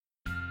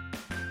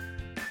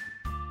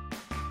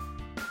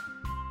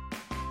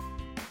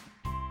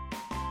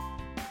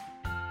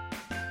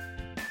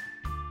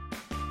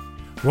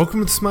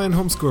Welcome to the Smiling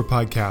Homeschooler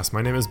Podcast.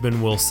 My name is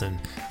Ben Wilson.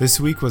 This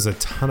week was a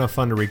ton of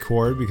fun to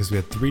record because we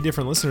had 3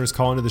 different listeners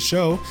call into the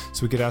show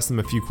so we could ask them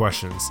a few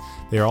questions.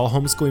 They are all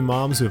homeschooling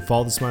moms who have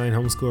followed the Smiling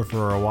Homeschooler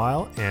for a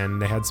while,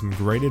 and they had some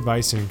great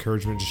advice and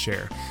encouragement to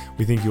share.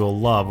 We think you will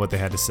love what they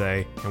had to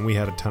say, and we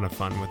had a ton of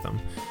fun with them.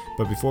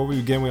 But before we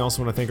begin, we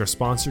also want to thank our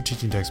sponsor,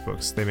 Teaching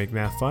Textbooks. They make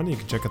math fun. You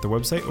can check out their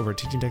website over at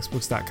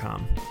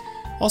teachingtextbooks.com.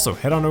 Also,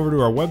 head on over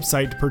to our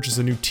website to purchase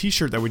a new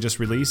t-shirt that we just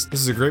released. This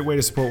is a great way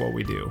to support what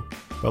we do.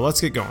 But let's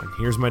get going.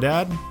 Here's my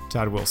dad,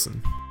 Todd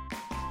Wilson.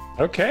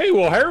 Okay,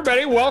 well, hey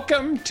everybody,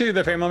 welcome to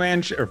the Family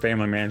Man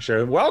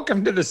Show.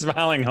 Welcome to the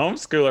Smiling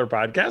Homeschooler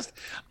Podcast.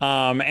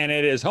 And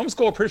it is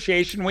Homeschool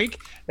Appreciation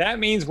Week. That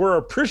means we're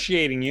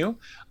appreciating you.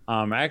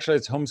 Actually,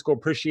 it's Homeschool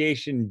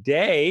Appreciation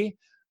Day,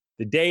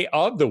 the day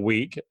of the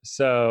week.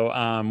 So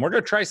we're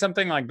going to try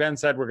something, like Ben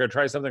said, we're going to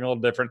try something a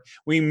little different.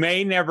 We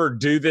may never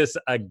do this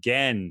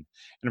again.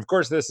 And of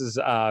course, this is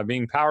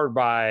being powered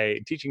by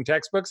Teaching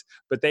Textbooks,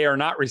 but they are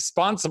not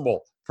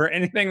responsible for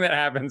anything that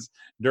happens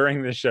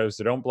during this show.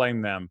 So don't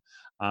blame them.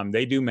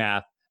 They do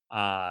math.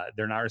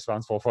 They're not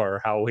responsible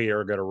for how we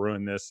are going to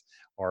ruin this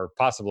or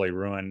possibly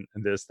ruin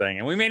this thing.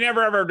 And we may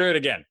never, ever do it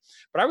again.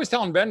 But I was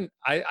telling Ben,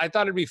 I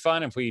thought it'd be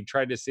fun if we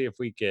tried to see if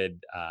we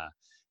could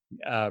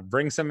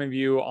bring some of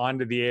you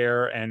onto the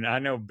air. And I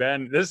know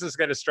Ben, this is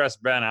going to stress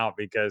Ben out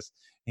because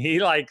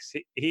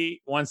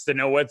he wants to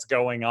know what's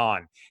going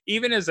on.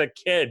 Even as a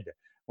kid,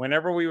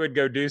 whenever we would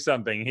go do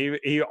something,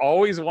 he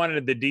always wanted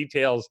to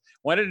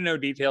know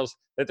details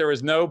that there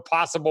was no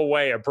possible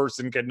way a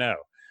person could know.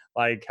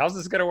 Like, how's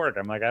this going to work?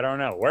 I'm like, I don't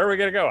know. Where are we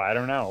going to go? I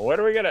don't know. What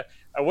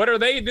are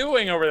they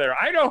doing over there?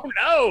 I don't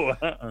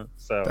know.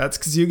 So that's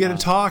because you get to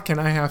talk and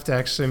I have to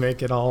actually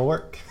make it all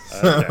work.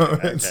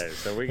 Okay,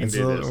 so we can do this. It's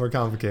a little more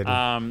complicated.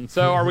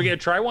 So are we going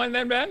to try one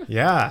then, Ben?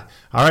 Yeah.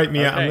 All right,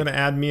 Mia, Okay. I'm going to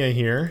add Mia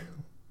here.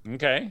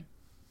 Okay.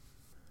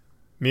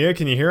 Mia,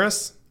 can you hear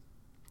us?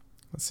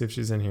 Let's see if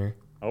she's in here.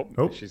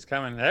 Oh, she's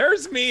coming.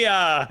 There's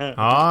Mia.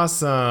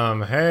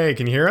 Awesome. Hey,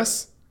 can you hear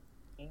us?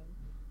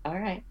 All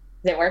right.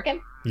 Is it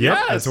working? Yep,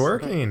 Yes. it's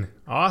working.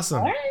 Awesome.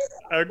 All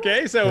right.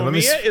 Okay, so Yeah,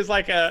 Mia is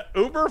like a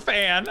Uber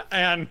fan,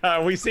 and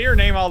we see her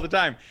name all the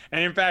time.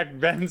 And in fact,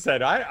 Ben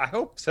said, I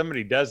hope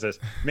somebody does this.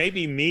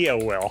 Maybe Mia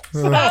will.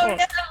 Oh,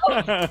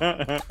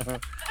 no.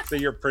 So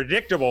you're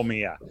predictable,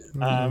 Mia.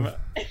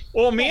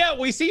 Well, Mia,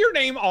 we see your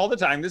name all the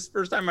time. This is the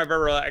first time I've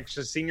ever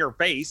actually seen your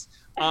face.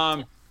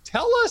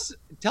 Tell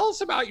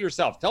us about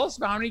yourself. Tell us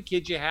about how many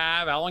kids you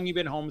have, how long you've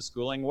been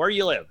homeschooling, where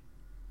you live.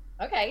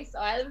 Okay, so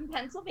I live in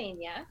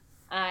Pennsylvania.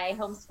 I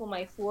homeschool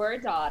my 4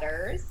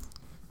 daughters.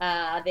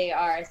 They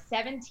are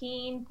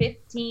 17,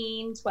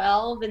 15,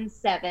 12, and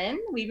 7.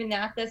 We've been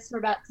at this for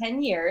about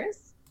 10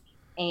 years.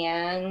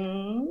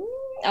 And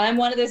I'm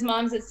one of those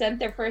moms that sent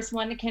their first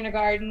one to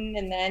kindergarten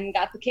and then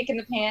got the kick in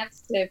the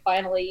pants to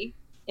finally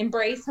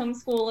embrace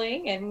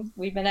homeschooling. And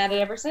we've been at it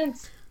ever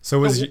since. So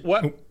was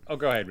What? Oh,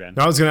 go ahead, Ben.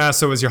 I was going to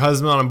ask, so was your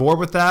husband on board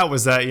with that?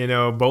 Was that,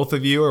 both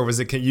of you, or was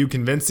it you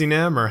convincing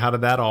him, or how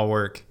did that all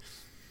work?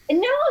 No,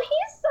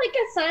 he's like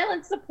a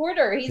silent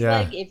supporter. He's Yeah.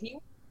 like, if you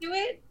do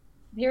it,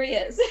 here he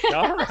is.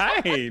 All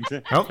right.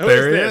 Oh, Who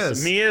there he this?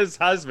 is. Mia's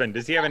husband.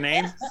 Does he have a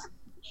name?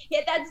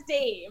 Yeah, that's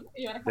Dave.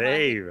 You want to come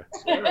Dave.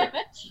 Hey,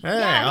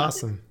 Yeah.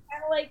 awesome.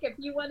 Kind of like, if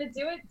you want to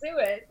do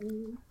it.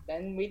 And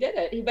then we did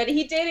it. But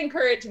he did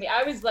encourage me.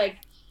 I was like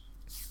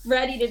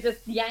ready to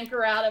just yank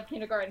her out of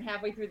kindergarten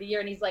halfway through the year.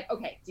 And he's like,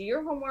 okay, do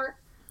your homework.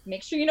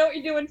 Make sure you know what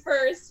you're doing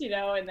first,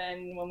 And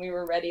then when we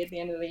were ready at the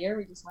end of the year,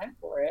 we just went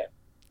for it.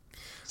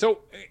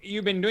 So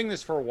you've been doing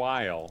this for a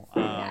while.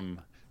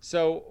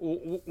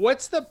 So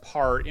what's the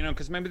part,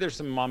 because maybe there's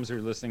some moms who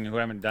are listening who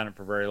haven't done it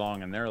for very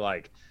long and they're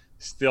like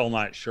still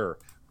not sure.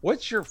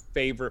 What's your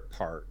favorite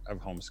part of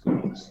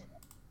homeschooling?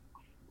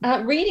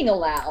 Reading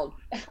aloud.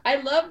 I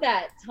love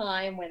that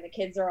time when the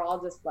kids are all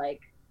just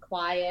like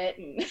quiet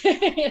and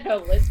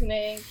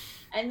listening.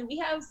 And we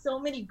have so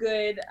many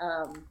good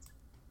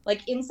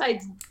like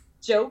inside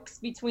jokes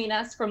between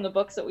us from the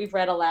books that we've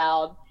read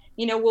aloud.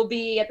 We'll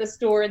be at the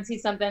store and see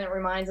something that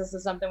reminds us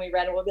of something we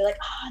read, and we'll be like,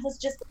 that's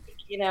just,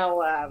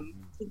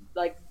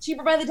 like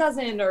Cheaper by the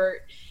Dozen, or,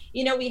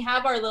 we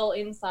have our little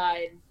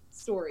inside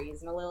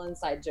stories and a little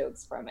inside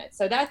jokes from it.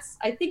 So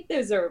I think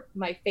those are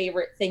my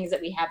favorite things that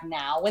we have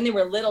now. When they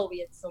were little, we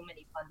had so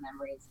many fun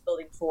memories,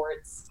 building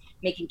forts,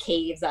 making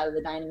caves out of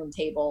the dining room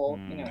table,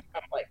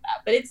 stuff like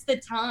that. But it's the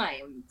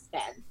time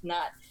spent,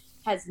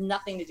 has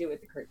nothing to do with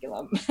the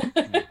curriculum.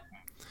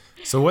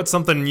 So what's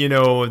something,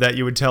 that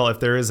you would tell if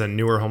there is a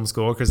newer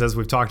homeschooler? Because as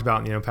we've talked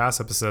about in, past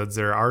episodes,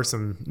 there are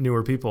some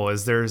newer people.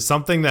 Is there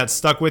something that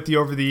stuck with you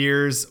over the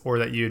years, or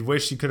that you'd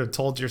wish you could have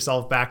told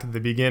yourself back at the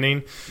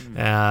beginning?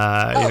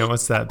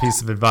 What's that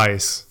piece of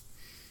advice?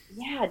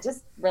 Yeah,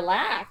 just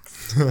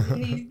relax.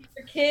 These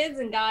are kids,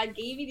 and God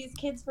gave you these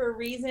kids for a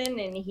reason,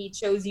 and he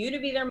chose you to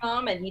be their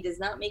mom, and he does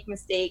not make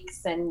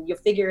mistakes, and you'll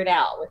figure it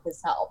out with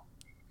his help.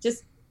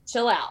 Just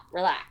chill out,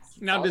 relax.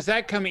 Now, does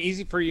that come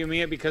easy for you,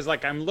 Mia? Because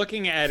I'm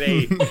looking at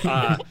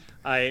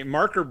a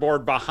marker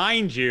board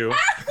behind you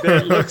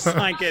that looks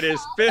like it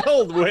is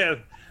filled with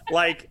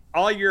like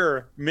all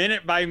your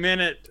minute by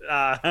minute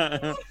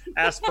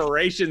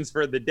aspirations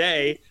for the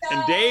day. No.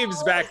 And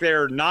Dave's back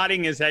there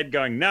nodding his head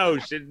going, no.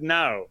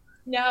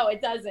 No,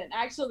 it doesn't.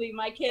 Actually,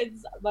 my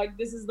kids, like,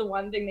 this is the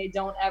one thing they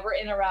don't ever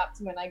interrupt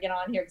when I get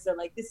on here because they're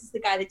like, this is the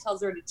guy that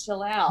tells her to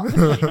chill out.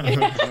 Nice.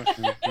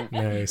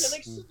 They're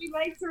like, she'll be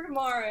nicer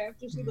tomorrow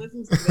after she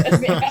listens to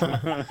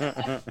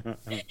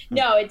this.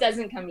 No, it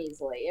doesn't come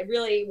easily. It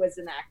really was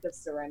an act of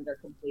surrender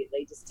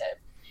completely, just to,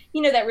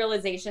 that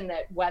realization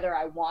that whether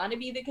I want to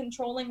be the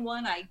controlling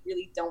one, I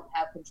really don't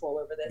have control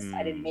over this.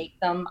 I didn't make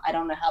them. I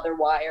don't know how they're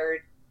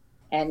wired.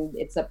 And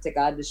it's up to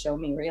God to show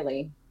me,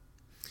 really.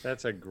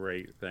 That's a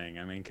great thing.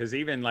 I mean, because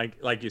even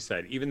like you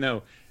said, even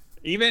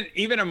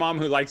a mom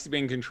who likes to be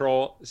in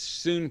control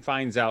soon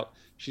finds out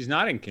she's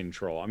not in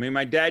control. I mean,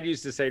 my dad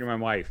used to say to my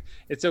wife,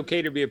 "It's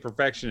okay to be a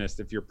perfectionist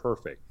if you're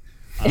perfect,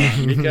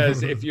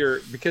 because if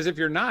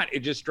you're not, it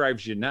just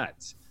drives you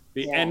nuts.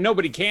 Yeah. And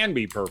nobody can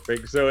be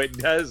perfect, so it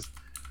does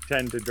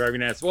tend to drive you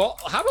nuts." Well,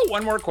 how about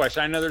one more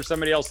question? I know there's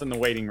somebody else in the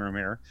waiting room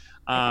here.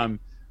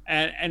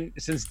 And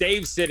since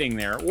Dave's sitting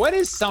there, what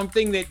is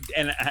something that,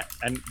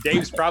 and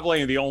Dave's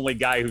probably the only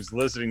guy who's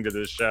listening to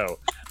this show.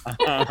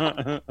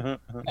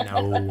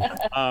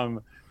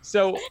 No.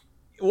 So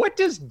what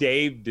does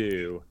Dave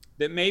do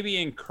that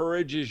maybe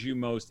encourages you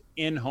most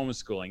in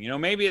homeschooling?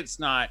 Maybe it's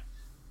not,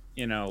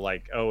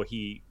 like, oh,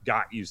 he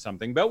got you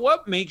something, but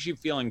what makes you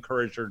feel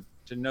encouraged or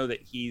to know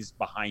that he's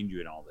behind you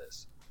in all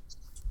this?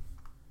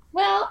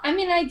 Well, I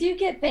mean, I do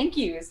get thank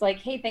yous like,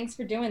 hey, thanks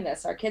for doing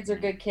this. Our kids are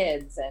good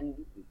kids. And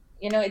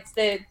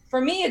for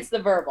me, it's the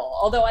verbal.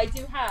 Although I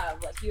do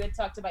have, like you had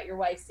talked about your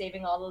wife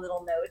saving all the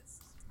little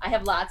notes. I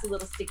have lots of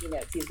little sticky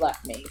notes he's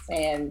left me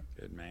saying,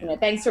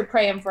 thanks for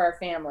praying for our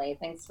family.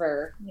 Thanks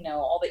for,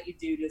 all that you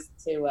do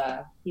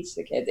to teach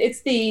the kids.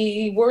 It's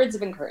the words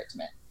of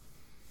encouragement.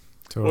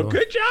 Totally. Well,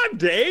 good job,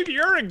 Dave.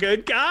 You're a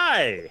good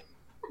guy.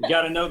 You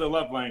got to know the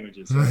love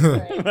languages.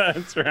 Right?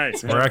 That's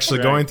right. We're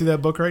actually going through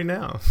that book right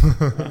now. I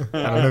don't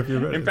know if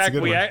you're ready. In fact,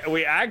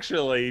 we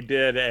actually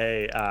did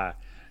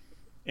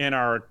in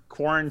our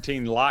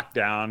quarantine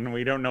lockdown,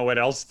 we don't know what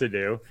else to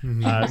do.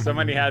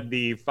 Somebody had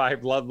the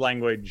 5 love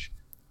language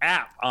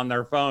app on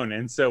their phone.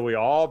 And so we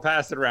all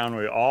passed it around.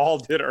 We all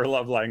did our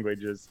love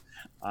languages.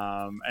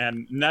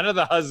 And none of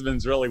the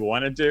husbands really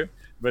wanted to,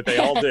 but they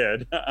all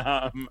did.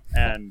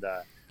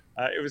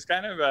 It was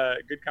kind of a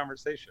good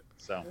conversation.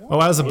 So,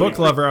 as a book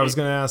lover, I was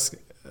going to ask,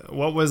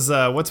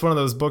 what's one of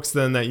those books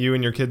then that you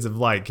and your kids have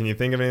liked? Can you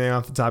think of anything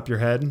off the top of your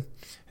head?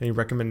 Any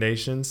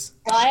recommendations?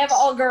 Well, I have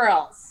all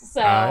girls,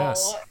 so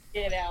yes.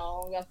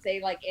 I'll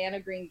say like Anna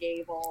Green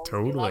Gables.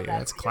 Totally,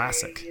 that's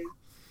classic.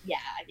 Yeah,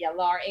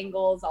 Laura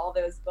Ingalls, all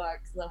those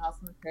books, Little House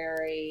on the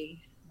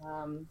Prairie.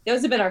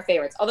 Those have been our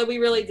favorites. Although we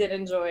really did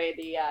enjoy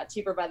the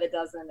Cheaper by the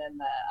Dozen and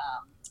the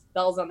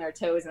Bells on Their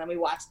Toes, and then we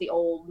watched the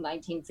old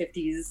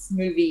 1950s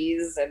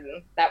movies, and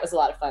that was a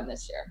lot of fun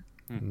this year.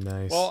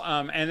 Nice. Well,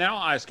 and then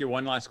I'll ask you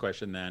one last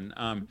question then,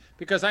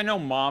 because I know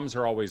moms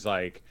are always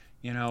like,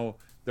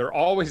 they're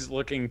always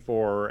looking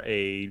for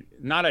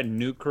not a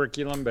new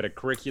curriculum, but a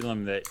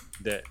curriculum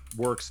that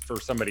works for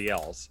somebody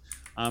else.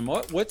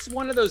 What's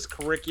one of those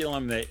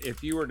curriculum that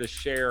if you were to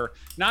share,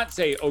 not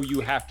say, oh, you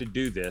have to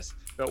do this,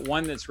 but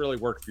one that's really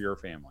worked for your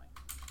family?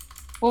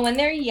 Well, when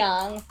they're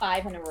young,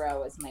 5 in a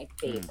Row is my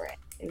favorite.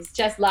 It was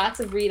just lots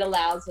of read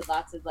alouds with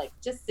lots of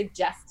just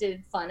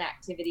suggested fun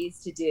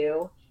activities to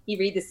do. You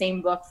read the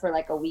same book for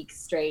like a week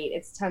straight.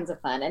 It's tons of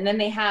fun. And then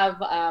they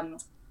have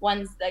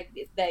ones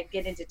that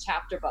get into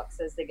chapter books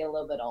as they get a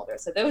little bit older.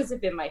 So those have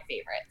been my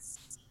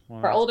favorites. Well,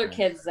 for older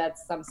kids,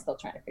 I'm still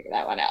trying to figure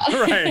that one out.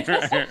 Right.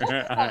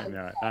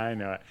 I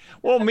know it.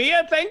 Well,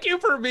 Mia, thank you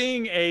for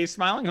being a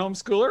smiling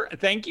homeschooler.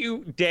 Thank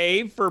you,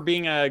 Dave, for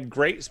being a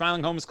great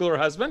smiling homeschooler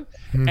husband.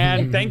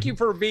 And thank you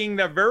for being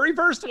the very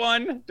first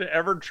one to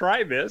ever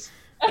try this.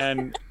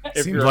 And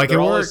if Seems like it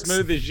works. As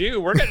smooth as you,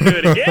 we're going to do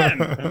it again.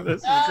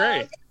 This is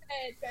great.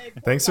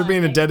 Good. Thanks for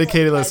being a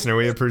dedicated listener.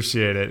 We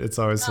appreciate it. It's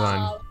always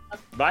fun.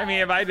 Bye,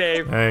 Mia. Bye,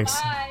 Dave. Thanks.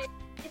 Bye.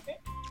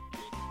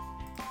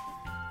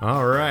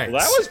 All right.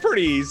 Well, that was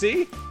pretty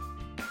easy.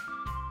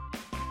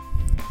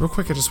 Real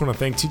quick, I just want to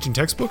thank Teaching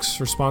Textbooks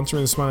for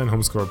sponsoring the Smiling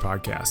Homeschooler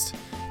podcast.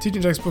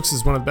 Teaching Textbooks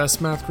is one of the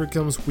best math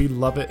curriculums. We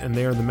love it, and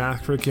they are the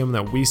math curriculum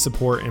that we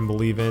support and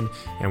believe in,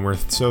 and we're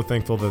so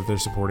thankful that they're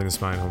supporting the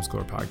Smiling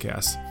Homeschooler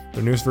podcast.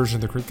 Their newest version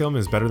of the curriculum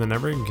is better than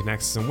ever and can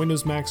access on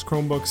Windows, Macs,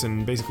 Chromebooks,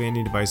 and basically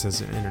any device that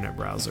has an internet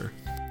browser.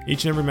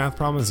 Each and every math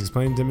problem is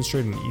explained and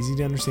demonstrated in an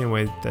easy-to-understand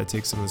way that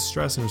takes some of the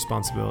stress and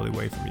responsibility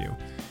away from you.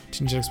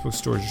 Teaching Textbooks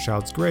stores your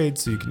child's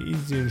grades so you can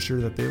easily ensure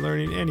that they're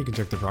learning, and you can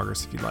check their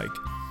progress if you'd like.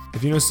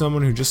 If you know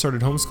someone who just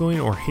started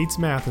homeschooling or hates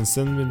math, then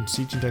send them to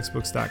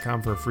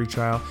teachingtextbooks.com for a free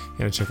trial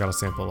and to check out a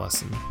sample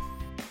lesson.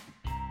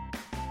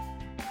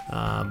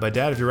 But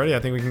Dad, if you're ready, I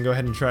think we can go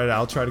ahead and try it.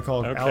 I'll try to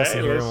call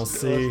Allison here, and we'll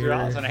see.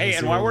 Allison. Hey,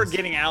 and while we're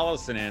getting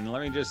Allison in,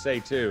 let me just say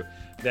too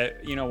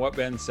that what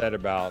Ben said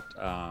about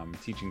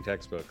Teaching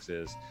Textbooks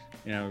is,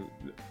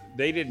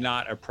 they did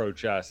not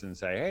approach us and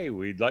say, hey,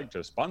 we'd like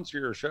to sponsor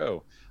your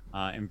show.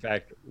 In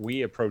fact,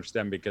 we approached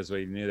them because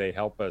we knew they'd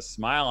help us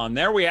smile. And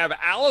there we have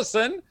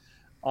Allison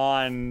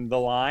on the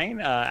line.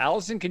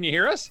 Allison, can you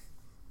hear us?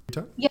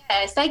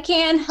 Yes, I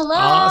can. Hello.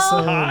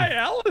 Awesome. Hi,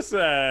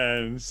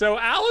 Allison. So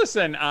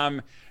Allison,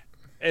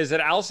 is it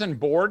Allison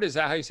Board? Is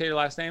that how you say your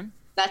last name?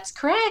 That's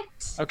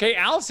correct. Okay,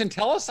 Allison,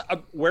 tell us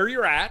where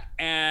you're at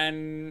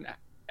and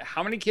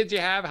how many kids you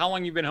have, how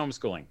long you've been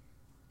homeschooling.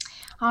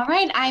 All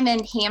right. I'm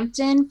in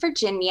Hampton,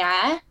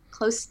 Virginia,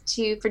 close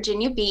to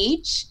Virginia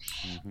Beach.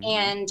 Mm-hmm.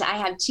 And I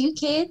have 2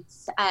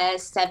 kids, a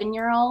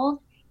 7-year-old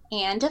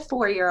and a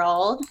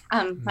 4-year-old.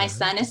 My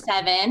son is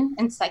 7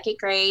 in 2nd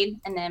grade,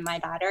 and then my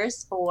daughter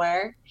is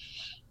 4.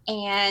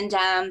 And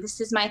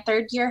this is my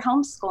 3rd year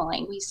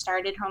homeschooling. We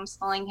started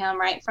homeschooling him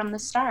right from the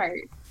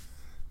start.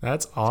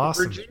 That's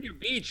awesome. Virginia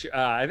Beach.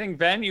 I think,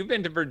 Ben, you've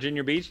been to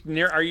Virginia Beach.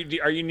 Are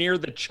you near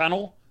the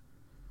Channel?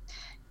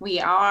 We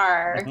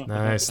are.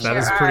 Nice. That Sure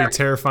is a pretty are.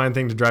 terrifying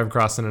thing to drive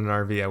across in an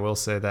RV. I will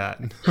say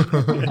that.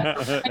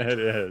 It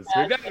is.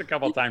 We've done it a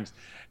couple of times.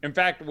 In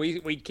fact,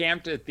 we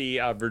camped at the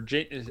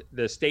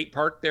the state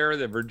park there,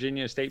 the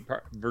Virginia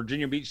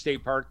Beach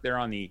State Park there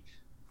on the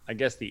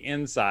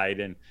inside.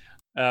 And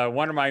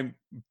one of my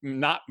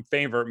not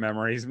favorite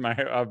memories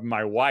of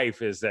my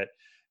wife is that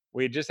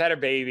we had just had a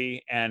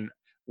baby and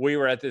we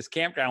were at this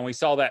campground. We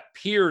saw that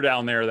pier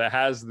down there that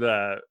has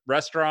the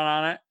restaurant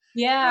on it.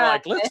 Yeah. We're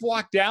like, let's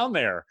walk down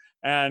there.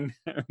 And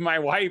my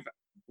wife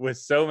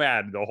was so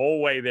mad the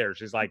whole way there.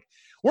 She's like,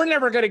 we're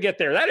never going to get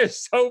there. That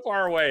is so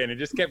far away. And it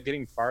just kept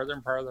getting farther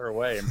and farther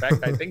away. In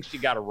fact, I think she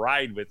got a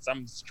ride with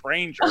some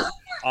stranger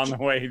on the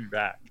way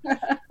back.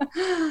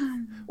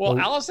 Well,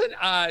 Allison,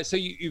 so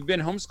you've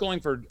been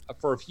homeschooling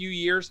for a few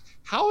years.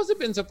 How has it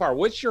been so far?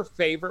 What's your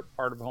favorite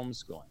part of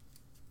homeschooling?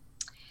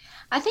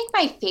 I think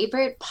my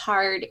favorite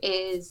part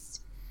is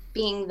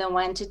being the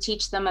one to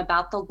teach them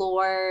about the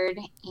Lord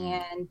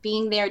and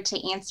being there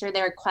to answer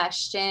their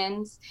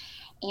questions.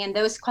 And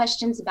those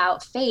questions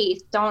about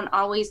faith don't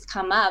always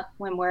come up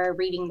when we're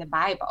reading the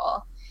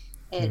Bible.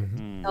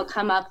 They'll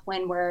come up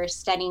when we're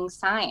studying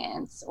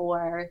science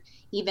or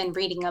even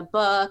reading a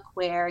book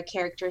where a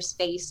character's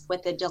faced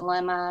with a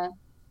dilemma.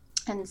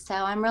 And so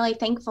I'm really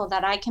thankful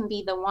that I can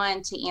be the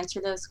one to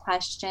answer those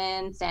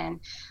questions and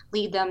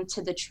lead them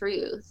to the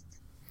truth.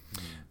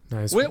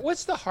 Nice.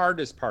 What's the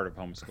hardest part of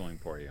homeschooling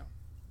for you?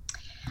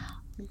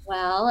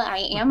 Well,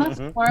 I am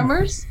a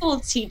former school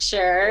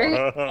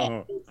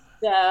teacher.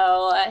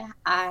 So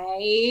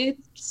I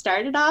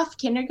started off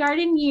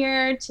kindergarten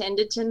year, 10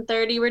 to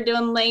 10:30, we're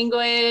doing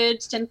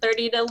language,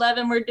 10:30 to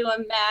 11, we're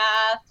doing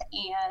math.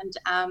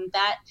 And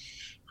that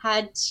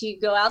had to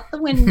go out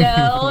the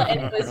window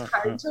and it was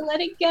hard to let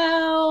it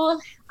go.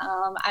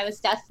 I was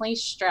definitely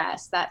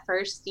stressed that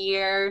first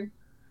year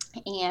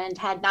and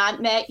had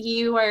not met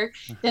you or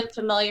been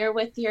familiar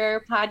with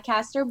your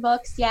podcast or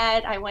books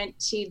yet. I went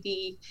to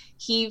the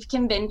Heave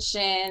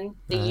convention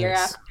the year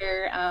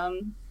after,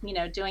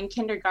 doing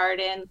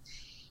kindergarten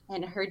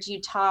and heard you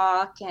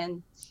talk.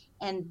 And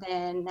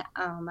then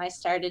I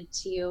started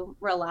to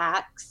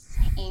relax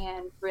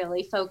and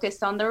really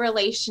focus on the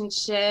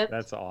relationship.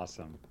 That's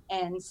awesome.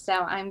 And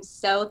so I'm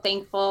so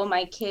thankful.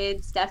 My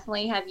kids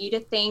definitely have you to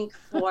thank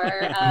for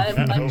a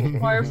much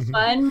more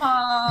fun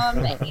mom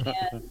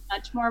and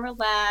much more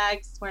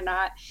relaxed.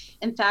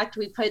 In fact,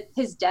 we put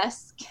his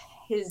desk,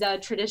 his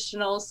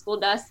traditional school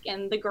desk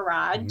in the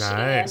garage.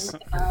 Nice.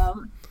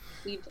 And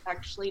we've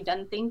actually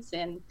done things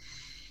in,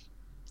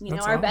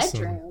 That's our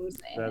awesome. bedrooms.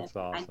 And That's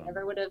awesome. I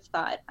never would have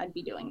thought I'd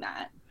be doing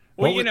that.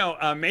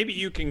 Well, maybe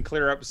you can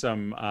clear up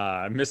some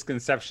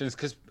misconceptions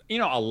because,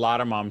 a lot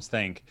of moms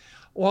think,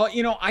 well,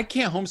 I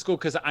can't homeschool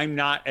because I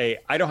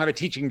don't have a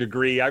teaching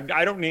degree. I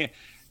don't need,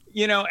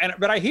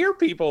 but I hear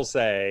people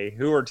say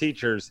who are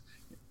teachers,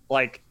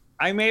 like,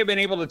 I may have been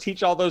able to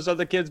teach all those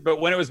other kids, but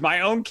when it was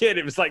my own kid,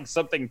 it was like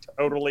something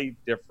totally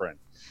different.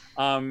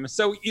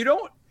 So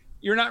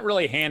you're not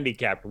really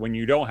handicapped when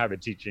you don't have a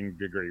teaching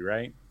degree,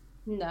 right?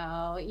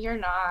 No, you're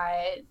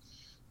not.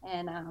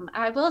 And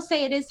I will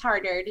say it is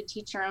harder to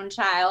teach your own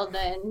child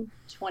than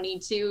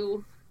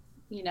 22,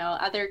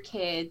 other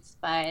kids.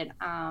 But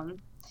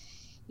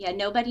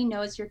nobody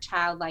knows your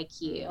child like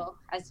you,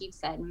 as you've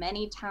said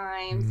many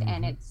times.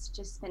 And it's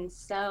just been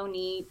so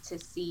neat to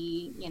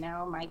see,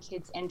 my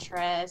kids'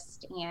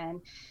 interest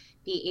and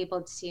be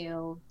able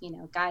to,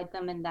 guide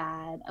them in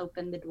that,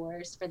 open the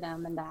doors for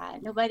them in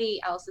that.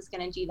 Nobody else is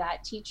going to do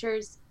that.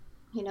 Teachers,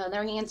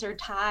 their hands are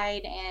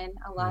tied, and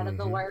a lot of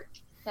the work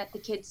that the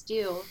kids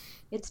do,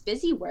 it's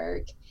busy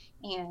work.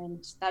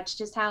 And that's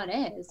just how it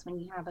is when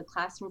you have a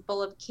classroom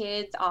full of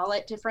kids all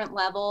at different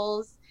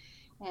levels.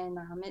 And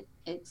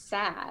it's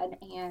sad.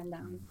 And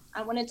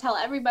I want to tell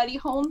everybody,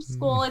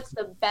 homeschool, it's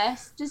the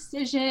best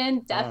decision,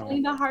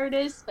 definitely the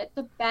hardest, but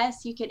the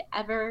best you could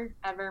ever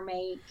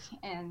make.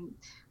 And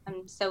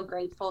I'm so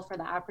grateful for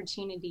the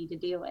opportunity to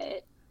do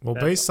it. Well,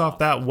 based off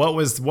that, what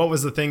was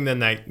the thing then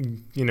that,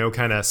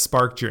 kind of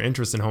sparked your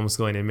interest in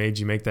homeschooling and made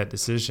you make that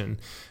decision?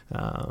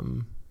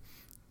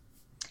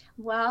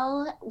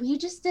 Well, we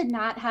just did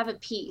not have a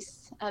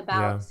peace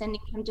about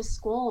sending him to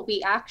school.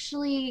 We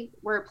actually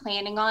were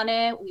planning on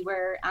it. We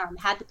were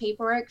had the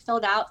paperwork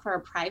filled out for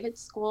a private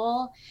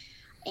school,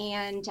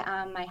 and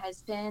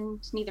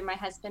neither my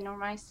husband nor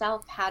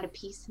myself had a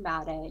peace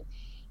about it.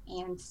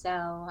 And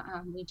so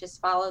we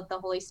just followed the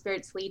Holy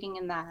Spirit's leading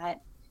in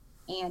that.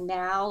 And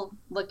now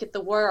look at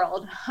the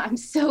world. I'm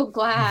so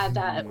glad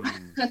that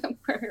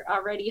we're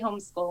already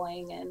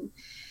homeschooling, and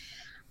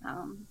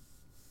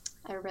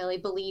I really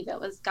believe it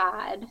was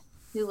God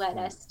who led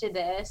us to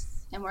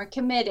this, and we're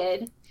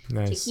committed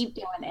to keep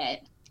doing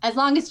it. As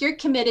long as you're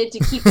committed to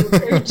keep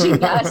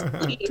encouraging us,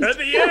 please. To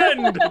the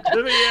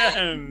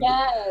end.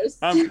 Yes.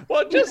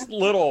 Well, just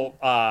little,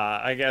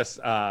 I guess,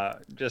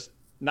 just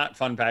not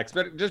fun facts,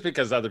 but just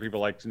because other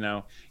people like to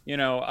know,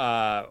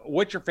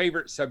 what's your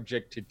favorite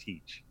subject to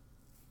teach?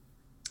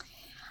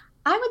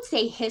 I would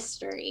say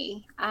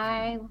history.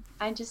 I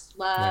just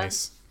love,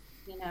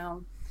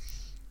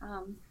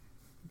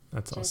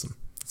 That's awesome.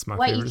 It's my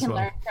what favorite you can as well.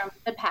 learn from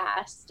the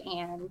past,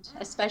 and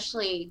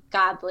especially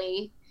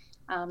godly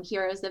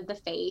heroes of the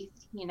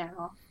faith,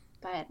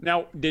 But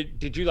Now,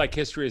 did you like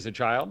history as a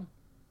child?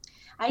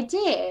 I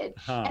did,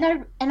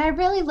 and I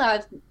really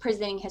love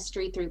presenting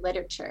history through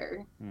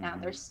literature. Now,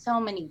 there's so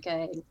many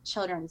good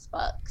children's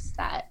books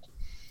that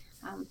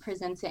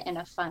presents it in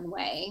a fun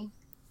way.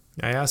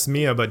 I asked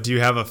Mia, but do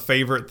you have a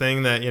favorite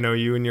thing that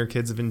you and your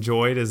kids have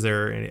enjoyed? Is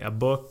there a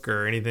book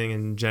or anything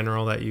in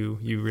general that you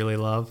really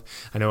love?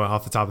 I know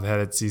off the top of the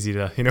head it's easy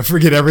to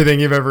forget everything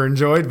you've ever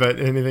enjoyed, but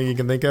anything you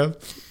can think of?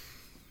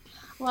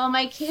 Well,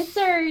 my kids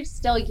are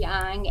still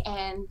young,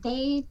 and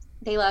they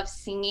love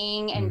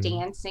singing and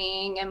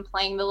dancing and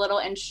playing the little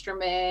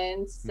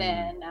instruments,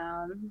 and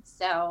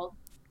so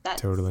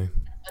that's totally.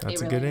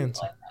 That's a good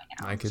answer.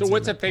 Right So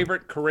what's a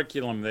favorite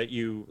curriculum that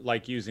you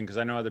like using? Because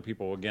I know other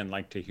people, again,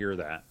 like to hear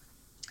that.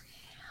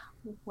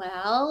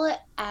 Well,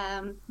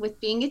 with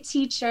being a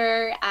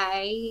teacher,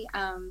 I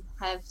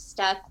have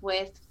stuck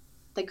with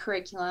the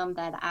curriculum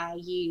that I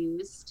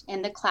used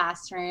in the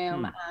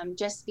classroom,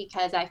 just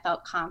because I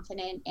felt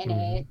confident in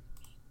it,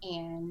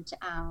 and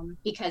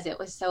because it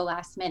was so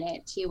last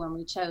minute too when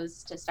we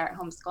chose to start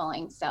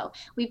homeschooling. So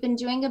we've been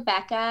doing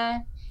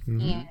Abeka,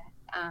 and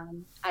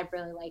I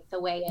really like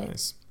the way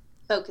it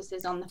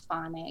focuses on the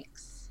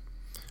phonics.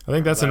 I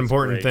think that's an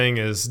important thing,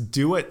 is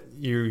do what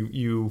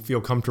you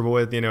feel comfortable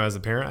with, as a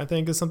parent. I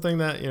think is something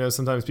that,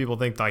 sometimes people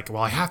think like,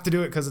 well, I have to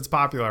do it because it's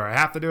popular. I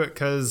have to do it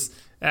because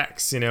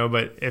X,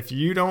 but if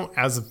you don't,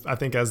 as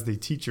the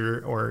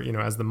teacher or,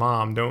 as the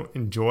mom, don't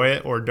enjoy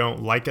it or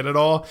don't like it at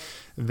all,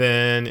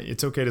 then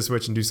it's okay to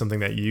switch and do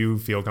something that you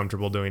feel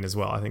comfortable doing as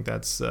well. I think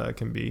that's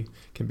can be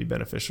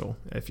beneficial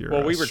if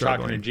you're we were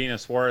struggling. talking to Gina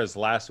Suarez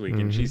last week,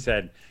 and she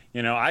said,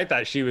 I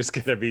thought she was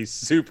going to be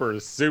super,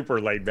 super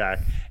laid back.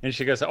 And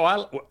she goes,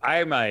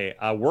 I'm a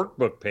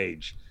workbook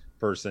page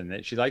person,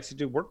 that she likes to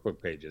do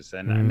workbook pages.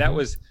 And that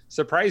was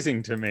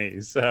surprising to me.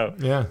 So,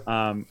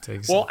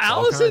 well,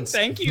 Allison,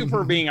 thank you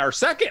for being our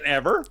second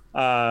ever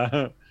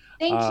thank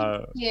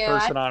you.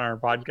 person on our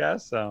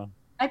podcast. So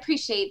I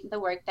appreciate the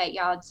work that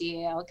y'all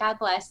do. God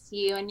bless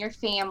you and your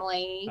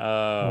family.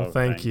 Well,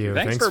 thank you.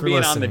 Thanks for being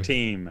listening on the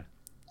team.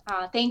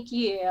 Thank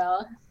you.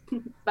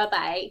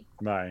 Bye-bye.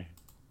 Bye.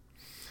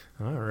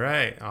 All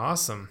right.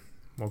 Awesome.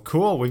 Well,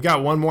 cool. We've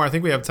got one more. I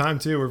think we have time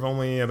too. We're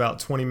only about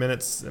 20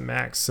 minutes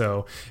max.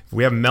 So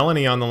we have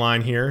Melanie on the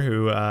line here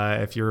who,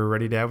 if you're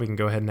ready to we can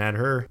go ahead and add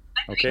her.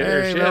 Okay,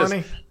 there she Melanie.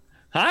 is.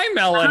 Hi,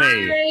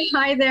 Melanie.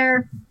 Hi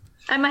there.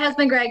 I'm my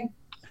husband, Greg.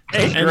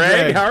 Hey,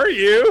 Greg, how are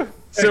you?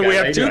 So we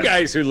have two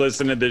guys who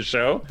listen to this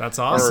show. That's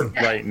awesome.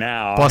 Right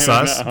now. Plus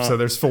us. So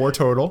there's 4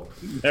 total.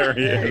 There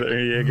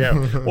you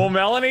go. Well,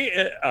 Melanie,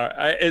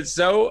 it's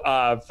so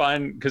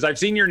fun because I've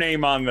seen your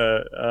name on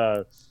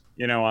the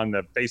on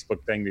the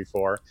Facebook thing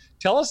before.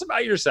 Tell us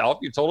about yourself.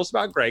 You told us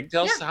about Greg.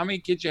 Tell us how many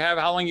kids you have,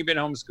 how long you've been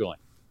homeschooling.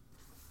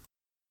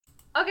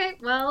 Okay,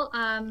 well,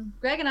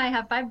 Greg and I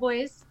have 5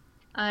 boys,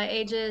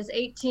 ages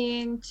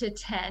 18 to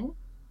 10,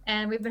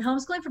 and we've been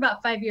homeschooling for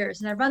about 5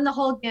 years, and I've run the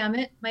whole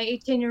gamut. My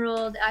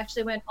 18-year-old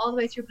actually went all the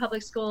way through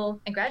public school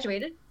and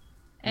graduated,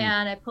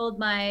 and I pulled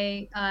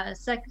my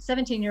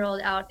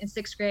 17-year-old out in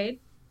 6th grade,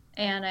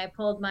 and I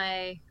pulled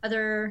my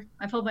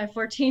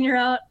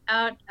 14-year-old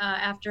out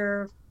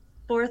after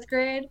 4th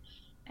grade,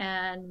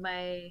 and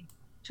my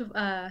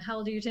how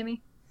old are you,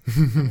 Timmy?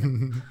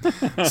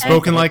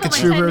 Spoken like a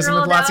true person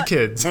with lots of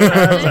kids.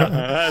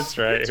 That's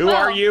right. Who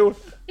are you?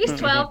 He's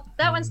 12.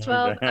 That one's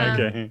 12.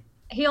 Okay.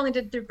 He only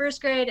did through 1st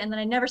grade, and then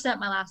I never sent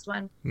my last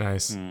one.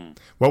 Nice.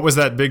 What was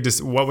that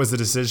what was the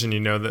decision?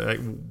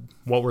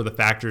 What were the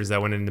factors that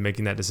went into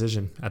making that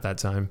decision at that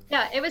time?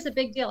 Yeah, it was a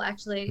big deal,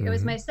 actually. It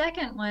was my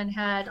second one,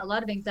 had a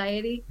lot of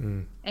anxiety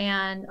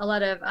and a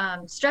lot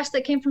of stress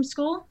that came from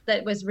school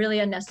that was really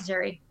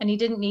unnecessary, and he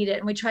didn't need it.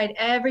 And we tried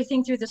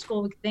everything through the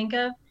school we could think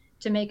of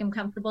to make him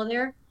comfortable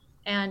there,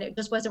 and it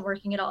just wasn't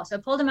working at all. So I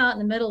pulled him out in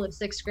the middle of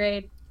 6th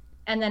grade.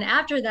 And then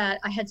after that,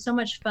 I had so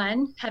much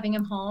fun having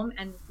him home.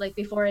 And like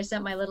before I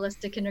sent my littlest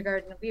to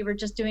kindergarten, we were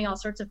just doing all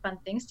sorts of fun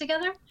things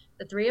together,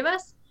 the 3 of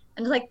us.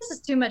 And it's like, this is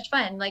too much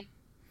fun. Like,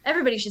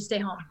 everybody should stay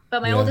home.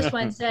 But my Yeah. oldest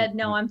one said,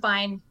 no, I'm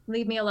fine.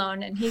 Leave me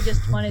alone. And he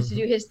just wanted to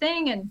do his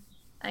thing. And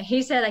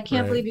he said, I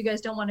can't Right. believe you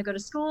guys don't want to go to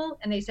school.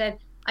 And they said,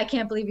 I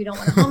can't believe you don't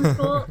want to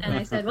homeschool. And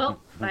I said,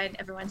 well, fine,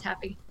 everyone's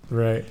happy.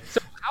 Right.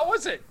 How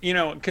was it?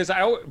 Because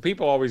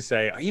people always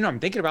say, I'm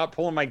thinking about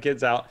pulling my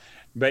kids out,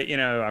 but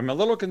I'm a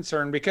little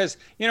concerned because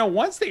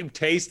once they've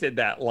tasted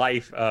that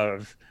life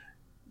of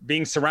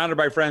being surrounded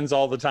by friends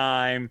all the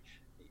time,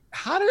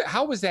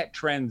 how was that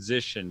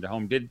transition to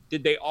home? Did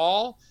they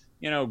all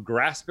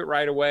grasp it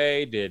right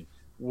away?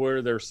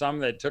 Were there some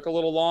that took a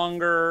little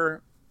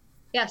longer?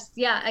 Yes.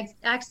 Yeah.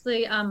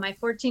 Actually, my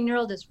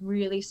 14-year-old is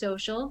really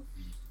social.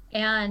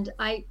 And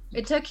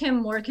it took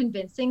him more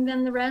convincing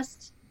than the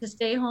rest to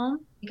stay home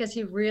because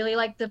he really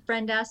liked the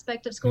friend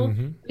aspect of school.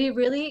 Mhm. But he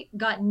really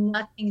got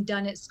nothing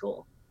done at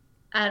school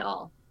at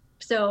all.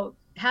 So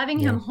having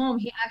him home,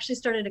 he actually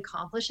started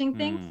accomplishing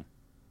things,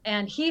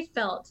 and he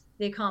felt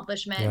the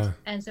accomplishment. Yeah.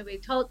 And so we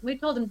told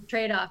him to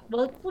trade off.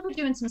 Well, we'll be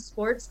doing some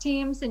sports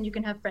teams, and you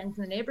can have friends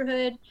in the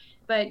neighborhood,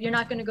 but you're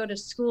not going to go to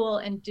school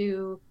and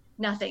do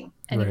nothing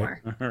anymore.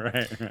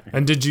 Right.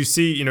 And did you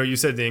see, you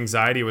said the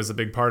anxiety was a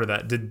big part of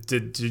that.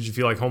 Did you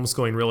feel like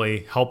homeschooling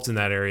really helped in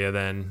that area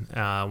then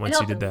once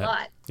you did that? It helped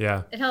a lot.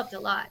 Yeah. It helped a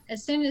lot.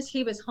 As soon as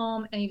he was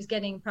home and he was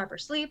getting proper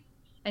sleep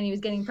and he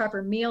was getting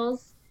proper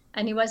meals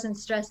and he wasn't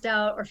stressed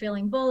out or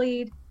feeling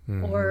bullied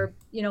or,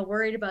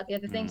 worried about the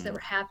other things that were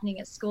happening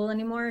at school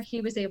anymore,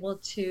 he was able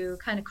to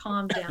kind of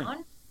calm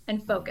down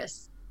and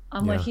focus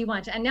on what he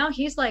wanted. And now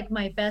he's like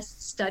my best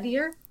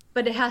studier,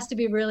 but it has to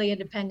be really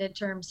independent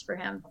terms for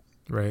him.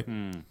 Right.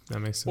 That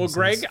makes sense. Well,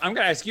 Greg, I'm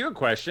going to ask you a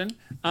question.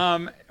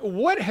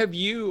 What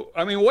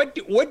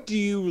do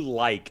you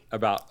like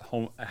about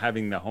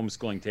having the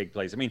homeschooling take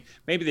place? I mean,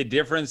 maybe the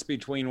difference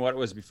between what it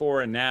was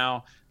before and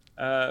now.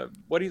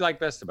 What do you like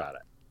best about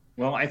it?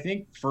 Well, I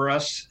think for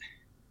us,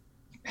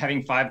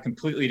 having 5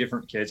 completely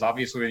different kids,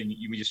 obviously when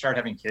you start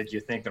having kids,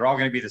 you think they're all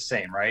going to be the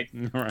same, right?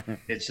 Right.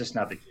 It's just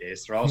not the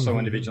case. They're all so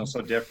individual,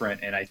 so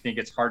different. And I think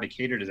it's hard to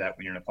cater to that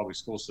when you're in a public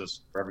school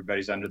system where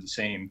everybody's under the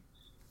same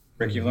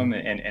curriculum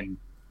and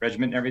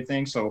regimen and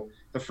everything. So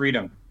the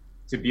freedom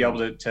to be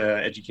able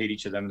to educate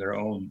each of them their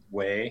own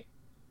way.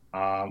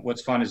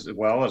 What's fun as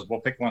well is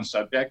we'll pick one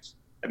subject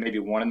that maybe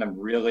one of them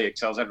really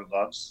excels at or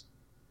loves.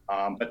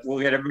 But we'll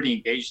get everybody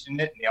engaged in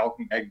it and they all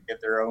can get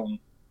their own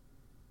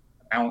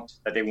amount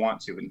that they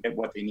want to and get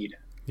what they need.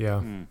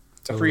 Yeah.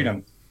 The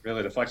freedom,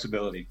 really, the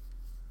flexibility.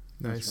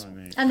 Nice.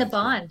 And the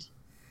bond.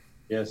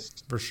 Yes.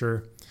 For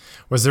sure.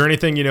 Was there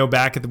anything,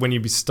 back when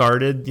you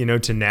started,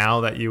 to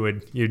now that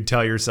you'd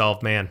tell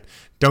yourself, man,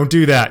 don't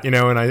do that,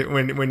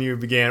 when you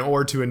began,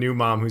 or to a new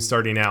mom who's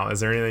starting out? Is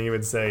there anything you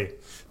would say,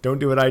 don't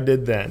do what I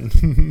did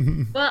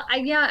then? Well,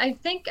 I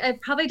think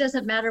it probably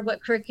doesn't matter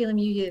what curriculum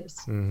you use.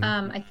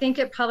 I think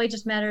it probably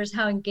just matters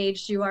how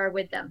engaged you are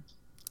with them.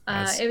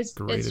 That's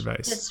great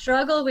advice. The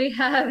struggle we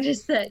have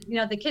is that,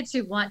 the kids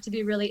who want to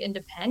be really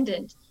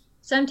independent,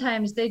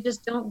 sometimes they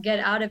just don't get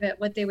out of it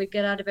what they would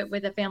get out of it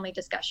with a family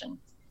discussion.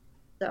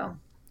 So.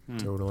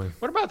 Totally.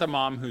 What about the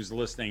mom who's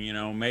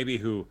listening, maybe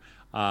who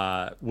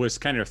was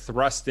kind of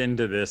thrust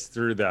into this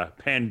through the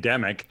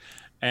pandemic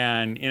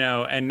and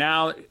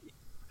now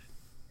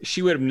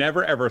she would have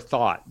never, ever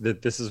thought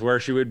that this is where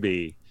she would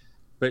be,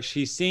 but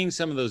she's seeing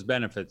some of those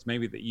benefits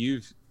maybe that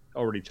you've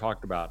already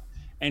talked about.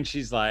 And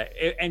she's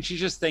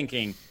just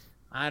thinking,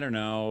 I don't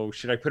know,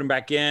 should I put them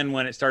back in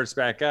when it starts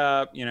back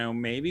up?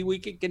 Maybe we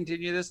could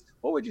continue this.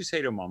 What would you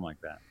say to a mom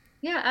like that?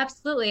 Yeah,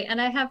 absolutely. And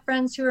I have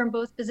friends who are in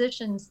both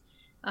positions.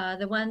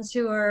 The ones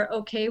who are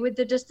okay with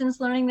the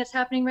distance learning that's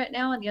happening right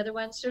now, and the other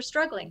ones who are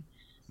struggling.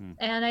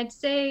 And I'd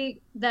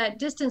say that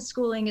distance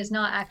schooling is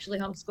not actually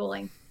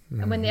homeschooling.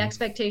 And when the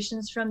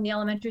expectations from the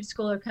elementary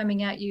school are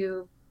coming at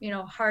you,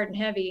 hard and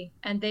heavy,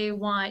 and they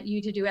want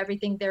you to do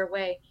everything their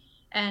way.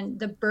 And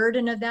the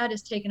burden of that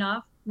is taken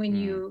off when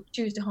you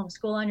choose to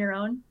homeschool on your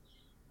own.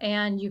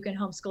 And you can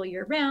homeschool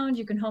year round,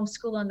 you can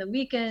homeschool on the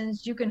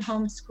weekends, you can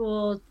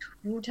homeschool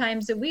 2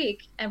 times a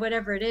week, and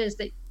whatever it is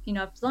that,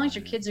 as long as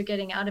your kids are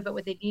getting out of it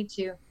what they need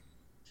to.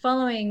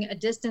 Following a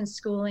distance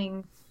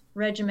schooling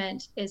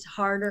regiment is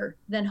harder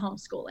than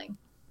homeschooling.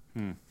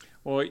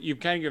 Well, you've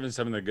kind of given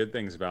some of the good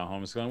things about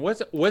homeschooling.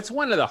 What's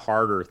one of the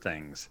harder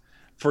things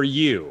for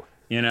you?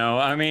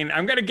 I mean,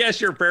 I'm going to guess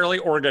you're fairly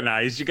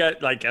organized. You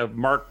got like a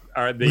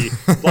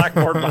the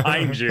blackboard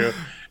behind you,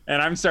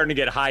 and I'm starting to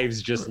get hives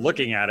just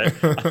looking at it.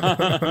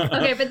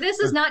 Okay, but this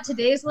is not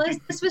today's list.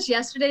 This was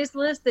yesterday's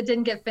list that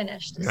didn't get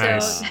finished.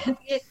 Nice. So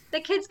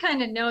the kids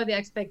kind of know the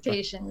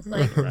expectations.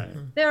 Like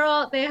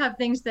they have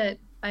things that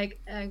I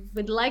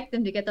would like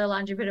them to get their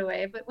laundry put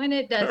away, but when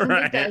it doesn't,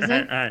 it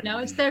doesn't. Right. No,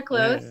 it's their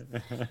clothes.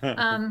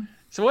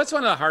 So what's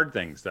one of the hard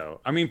things,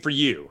 though? I mean, for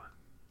you?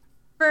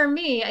 For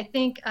me, I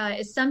think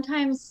is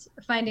sometimes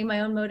finding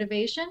my own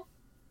motivation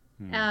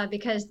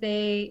because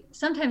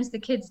sometimes the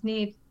kids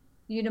need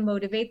you to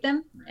motivate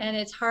them. And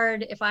it's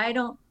hard if I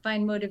don't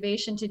find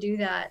motivation to do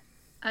that.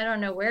 I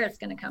don't know where it's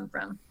going to come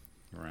from.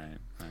 Right.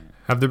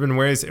 Have there been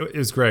ways? It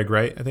was Greg,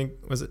 right? I think,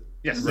 was it?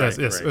 Yes. Yes.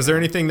 Right. Was there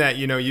anything that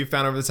you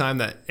found over the time,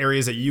 that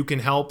areas that you can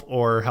help in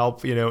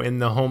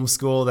the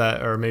homeschool,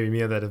 that, or maybe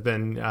Mia, that have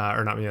been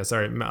or not Mia,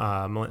 sorry,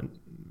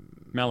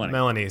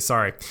 Melanie,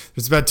 sorry.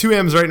 There's about 2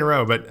 M's right in a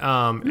row, but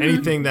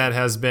anything that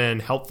has been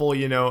helpful,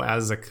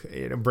 as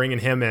bringing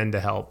him in to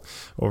help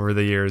over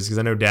the years, because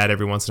I know Dad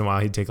every once in a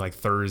while he'd take like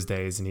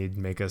Thursdays and he'd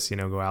make us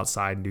go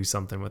outside and do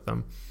something with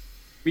them.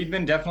 We've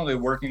been definitely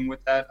working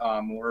with that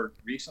more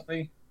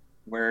recently,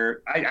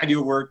 where I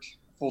do work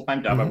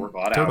full-time job. I work a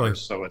lot of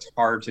hours, so it's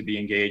hard to be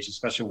engaged,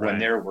 especially when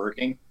they're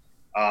working.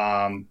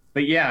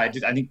 But yeah, I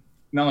think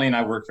Melanie and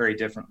I work very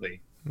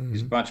differently.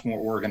 She's much more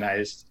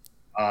organized.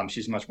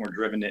 She's much more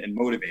driven and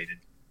motivated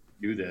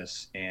to do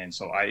this. And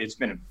so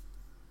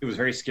it was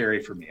very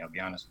scary for me, I'll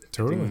be honest with you.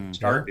 Totally. To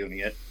start doing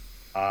it.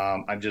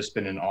 I've just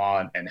been in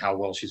awe and how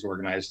well she's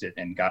organized it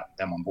and got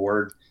them on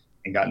board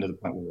and gotten to the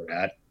point where we're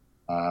at.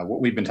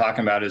 What we've been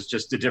talking about is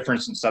just the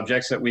difference in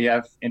subjects that we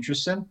have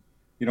interest in.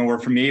 Where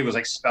for me it was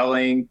like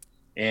spelling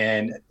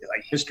and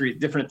like history,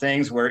 different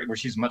things where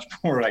she's much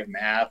more like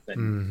math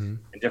and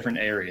in different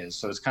areas.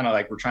 So it's kind of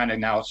like we're trying to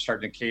now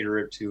start to cater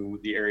it to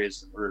the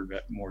areas that we're a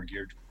bit more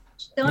geared towards.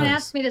 Don't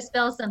ask me to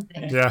spell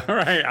something. Yeah.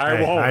 Right.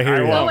 I won't. I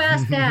hear you. Go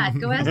ask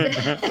Dad. Go ask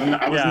Dad.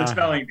 I was in the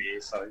spelling bee,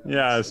 so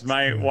yes,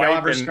 my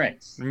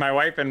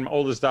wife and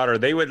oldest daughter,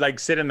 they would like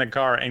sit in the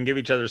car and give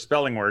each other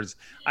spelling words.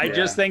 I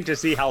just think to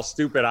see how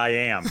stupid I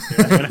am.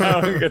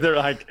 They're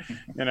like,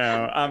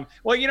 well,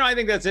 I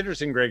think that's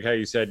interesting, Greg, how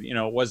you said,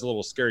 it was a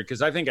little scary,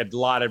 because I think a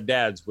lot of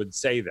dads would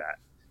say that.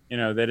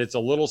 That it's a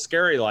little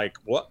scary. Like,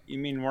 what you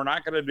mean we're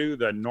not going to do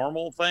the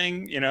normal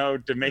thing,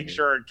 to make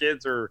sure our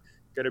kids are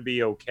going to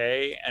be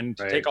okay, and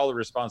to take all the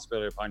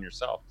responsibility upon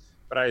yourself.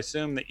 But I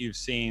assume that you've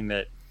seen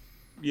that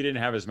you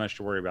didn't have as much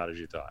to worry about as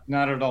you thought.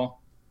 Not at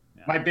all.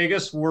 Yeah. My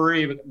biggest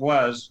worry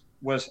was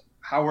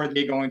how are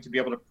they going to be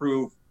able to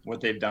prove what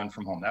they've done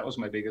from home? That was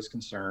my biggest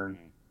concern.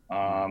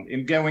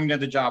 In going to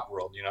the job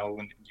world,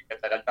 when you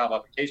get that job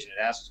application,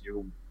 it asks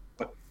you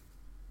what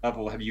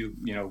level have you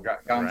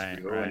gone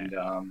through,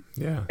 and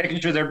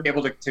making sure they're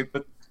able to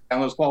put down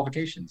those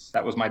qualifications.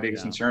 That was my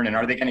biggest concern. And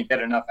are they going to get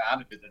enough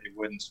out of it that they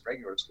would in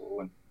regular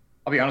school? And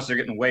I'll be honest, they're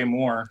getting way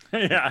more.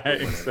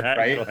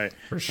 Exactly. Right?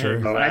 For sure.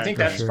 And I think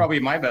that's probably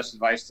my best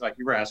advice, like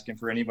you were asking,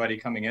 for anybody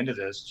coming into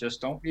this.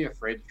 Just don't be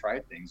afraid to try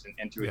things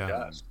and to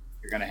adjust.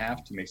 You're going to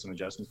have to make some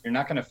adjustments. You're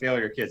not going to fail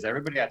your kids.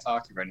 Everybody I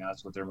talk to right now,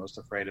 that's what they're most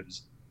afraid of,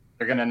 is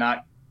they're going to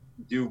not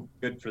do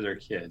good for their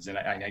kids. And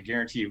I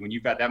guarantee you, when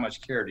you've got that much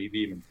care to be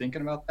even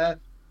thinking about that,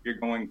 you're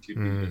going to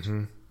do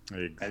good.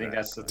 Exactly. I think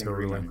that's the thing to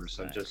remember.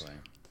 So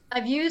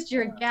I've used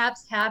your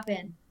gaps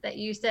happen that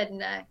you said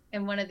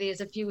in one of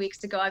these a few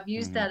weeks ago. I've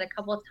used that a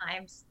couple of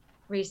times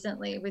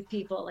recently with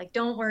people. Like,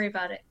 don't worry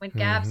about it. When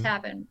gaps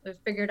happen, we'll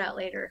figure it out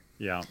later.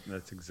 Yeah,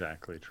 that's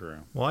exactly true.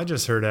 Well, I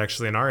just heard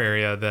actually in our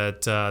area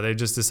that they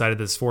just decided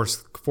this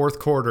fourth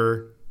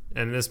quarter,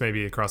 and this may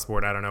be across the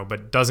board, I don't know,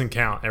 but doesn't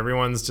count.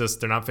 Everyone's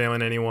they're not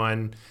failing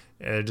anyone.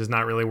 Just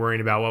not really worrying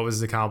about what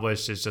was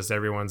accomplished. It's just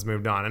everyone's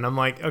moved on. And I'm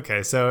like,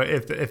 okay, so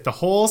if the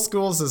whole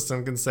school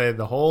system can say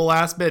the whole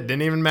last bit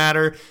didn't even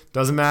matter,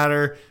 doesn't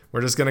matter,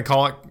 we're just going to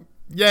call it,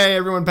 yay,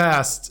 everyone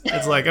passed.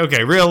 It's like,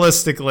 okay,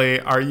 realistically,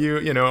 are you,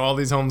 all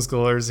these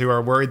homeschoolers who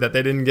are worried that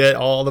they didn't get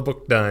all the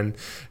book done,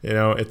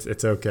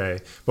 it's okay.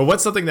 But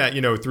what's something that,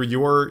 through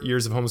your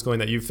years of homeschooling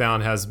that you've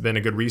found has been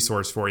a good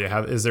resource for you?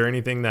 Is there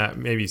anything that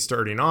maybe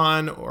starting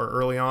on or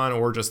early on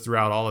or just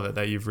throughout all of it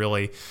that you've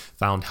really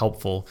found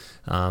helpful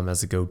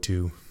as a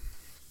go-to?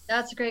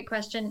 That's a great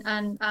question.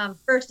 And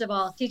first of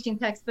all, teaching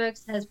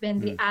textbooks has been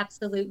the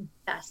absolute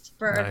best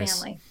for our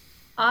family.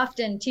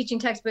 Often teaching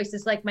textbooks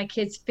is like my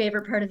kid's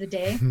favorite part of the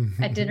day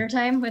at dinner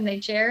time when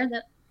they share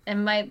that.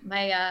 And my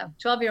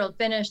 12-year-old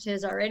finished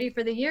his already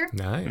for the year.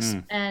 Nice.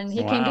 And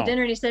he came to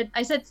dinner and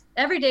I said,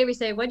 every day we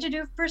say, what'd you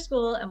do for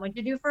school and what'd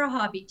you do for a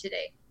hobby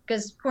today?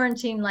 Because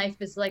quarantine life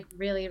is like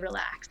really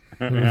relaxed.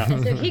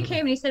 And so he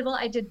came and he said, well,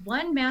 I did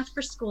 1 math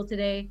for school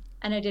today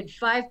and I did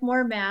 5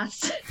 more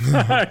maths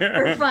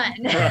for fun.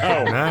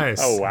 Oh, nice.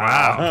 Oh,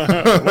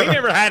 wow. We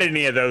never had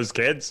any of those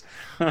kids.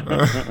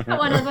 Got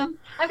one of them.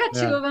 I've got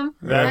 2 of them,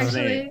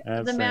 actually,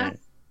 the math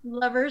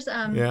lovers.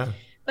 And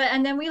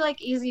then we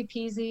like easy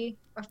peasy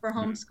for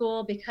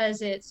homeschool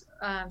because it's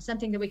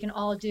something that we can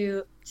all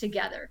do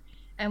together.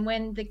 And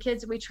when the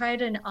kids, we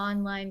tried an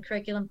online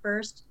curriculum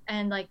first,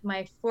 and like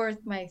my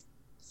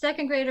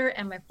 2nd grader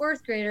and my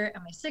 4th grader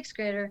and my 6th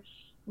grader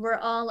were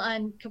all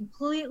on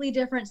completely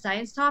different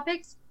science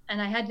topics.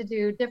 And I had to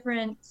do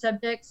different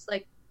subjects,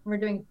 like we're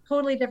doing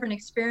totally different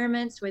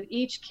experiments with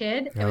each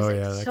kid. It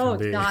was so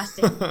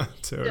exhausting.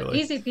 Totally. So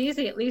easy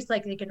peasy, at least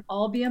like they can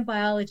all be in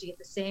biology at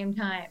the same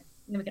time.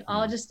 And we can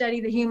all just study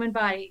the human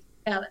body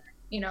together,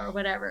 or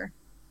whatever.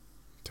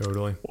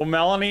 Totally. Well,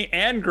 Melanie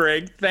and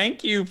Greg,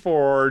 thank you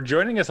for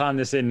joining us on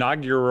this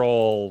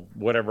inaugural,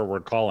 whatever we're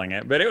calling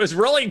it. But it was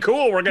really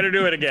cool. We're going to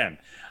do it again.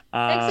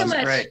 Thanks so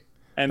much. Great.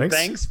 And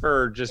thanks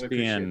for just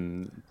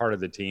being part of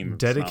the team.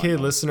 Dedicated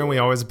listener. We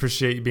always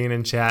appreciate you being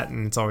in chat,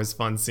 and it's always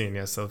fun seeing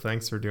you. So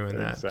thanks for doing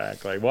that.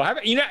 Exactly. Well,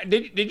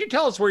 did you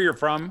tell us where you're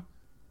from?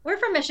 We're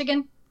from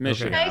Michigan.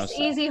 Michigan. Nice,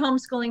 easy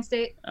homeschooling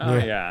state. Oh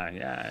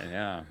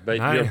yeah. But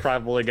you're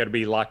probably going to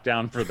be locked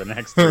down for the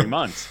next 3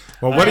 months.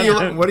 Well, what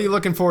are you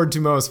looking forward to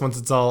most once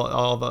it's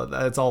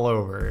all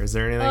over? Is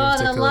there anything in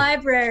particular? The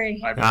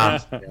library.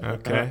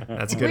 Okay,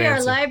 that's a good answer. We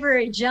are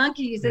library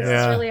junkies.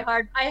 It's really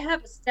hard. I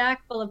have a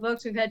stack full of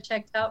books we've had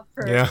checked out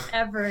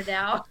forever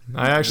now.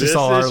 I actually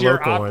saw our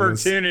local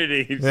ones. This is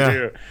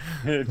your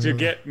opportunity to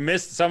get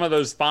missed some of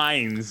those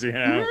fines.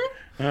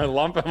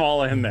 Lump them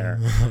all in there.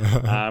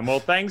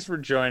 Well, thanks for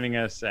joining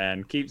us,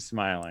 and keep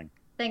smiling.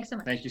 Thanks so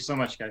much. Thank you so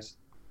much, guys.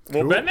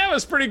 Well, Ben, that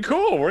was pretty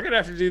cool. We're going to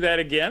have to do that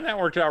again. That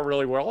worked out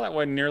really well. That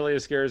wasn't nearly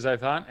as scary as I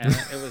thought, and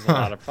it was a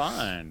lot of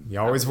fun. You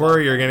always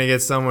worry you're going to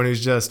get someone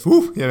who's just,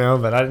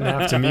 but I didn't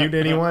have to mute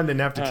anyone,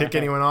 didn't have to kick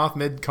anyone off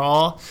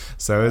mid-call,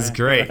 so it was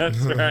great. That's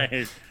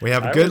right. We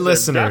have good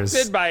listeners.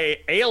 Abducted by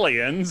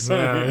aliens.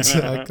 Yeah,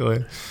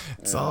 exactly.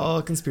 It's all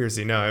a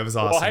conspiracy. No, it was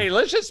awesome. Well, hey,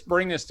 let's just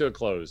bring this to a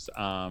close.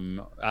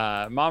 Mom,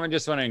 I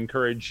just want to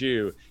encourage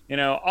you.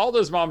 All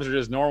those moms are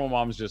just normal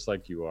moms just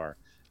like you are.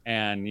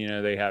 And,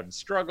 they have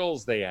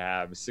struggles, they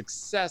have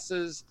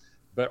successes,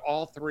 but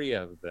all three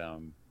of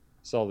them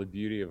saw the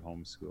beauty of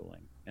homeschooling,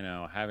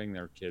 having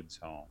their kids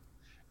home.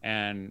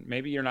 And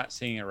maybe you're not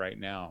seeing it right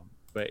now,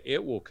 but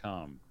it will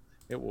come.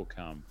 It will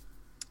come.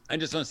 I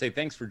just want to say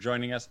thanks for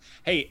joining us.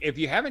 Hey, if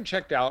you haven't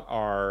checked out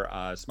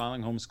our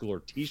Smiling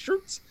Homeschooler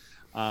t-shirts,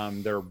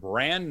 they're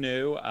brand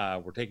new.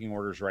 We're taking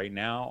orders right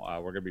now.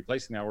 We're going to be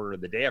placing that order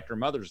the day after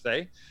Mother's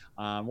Day.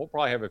 We'll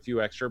probably have a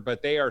few extra,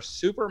 but they are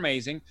super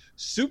amazing,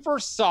 super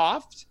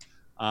soft.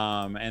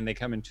 And they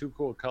come in two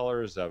cool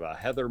colors of a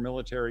heather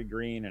military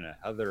green and a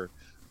heather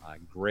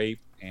grape.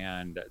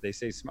 And they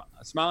say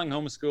Smiling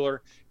Homeschooler.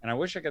 And I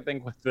wish I could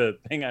think what the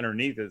thing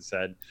underneath it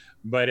said,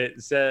 but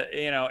it said,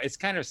 it's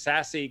kind of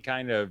sassy,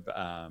 kind of,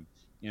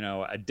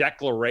 a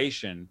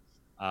declaration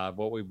of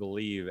what we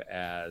believe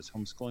as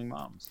homeschooling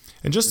moms.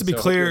 And just to be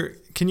clear,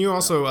 can you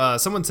also,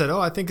 someone said,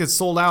 I think it's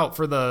sold out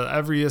for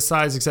every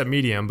size except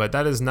medium, but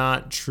that is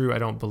not true, I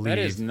don't believe. That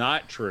is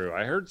not true.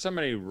 I heard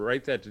somebody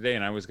write that today,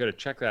 and I was going to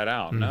check that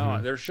out. Mm-hmm. No,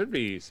 there should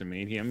be some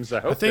mediums.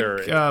 I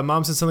think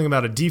Mom said something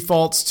about a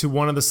defaults to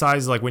one of the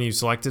sizes, like when you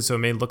select it, so it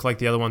may look like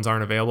the other ones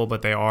aren't available,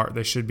 but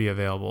they should be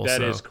available.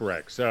 That is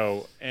correct.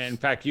 So, in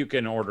fact, you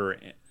can order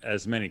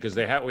as many because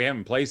we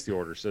haven't placed the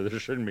order, so there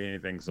shouldn't be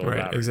anything sold out.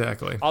 Right,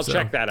 exactly. I'll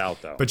check that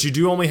out though. But you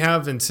do only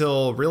have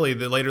until really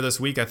later this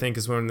week, I think,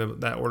 is when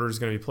that order is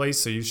going to be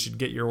placed. So you should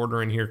get your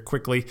order in here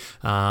quickly,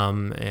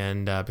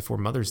 and before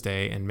Mother's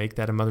Day, and make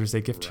that a Mother's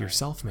Day gift to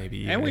yourself,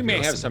 maybe. And we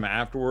may have some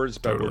afterwards,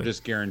 but we're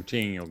just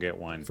guaranteeing you'll get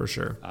one for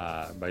sure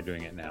by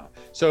doing it now.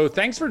 So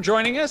thanks for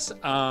joining us.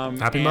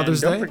 Happy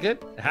Mother's Day! Don't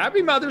forget,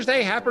 Happy Mother's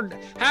Day!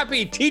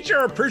 Happy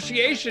Teacher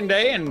Appreciation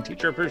Day and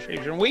Teacher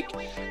Appreciation Week,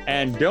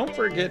 and don't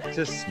forget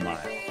to smile.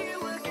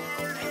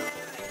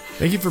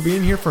 Thank you for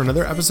being here for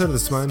another episode of the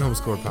Smiling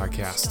Homeschooler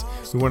Podcast.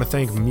 We want to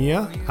thank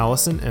Mia,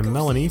 Allison, and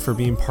Melanie for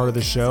being part of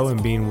the show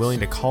and being willing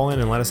to call in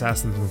and let us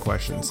ask them some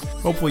questions.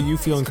 Hopefully you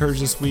feel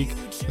encouraged this week,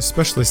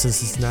 especially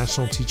since it's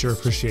National Teacher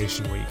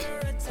Appreciation Week.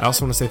 I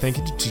also want to say thank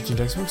you to Teaching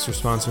Textbooks for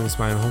sponsoring the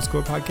Smiling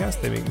Homeschooler Podcast.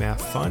 They make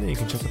math fun, and you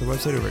can check out their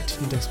website over at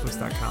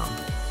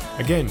teachingtextbooks.com.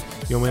 Again,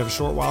 you only have a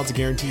short while to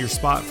guarantee your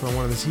spot for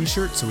one of the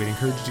t-shirts, so we'd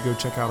encourage you to go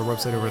check out our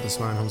website over at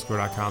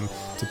thesmilinghomeschooler.com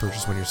to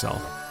purchase one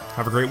yourself.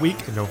 Have a great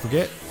week, and don't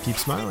forget, keep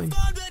smiling.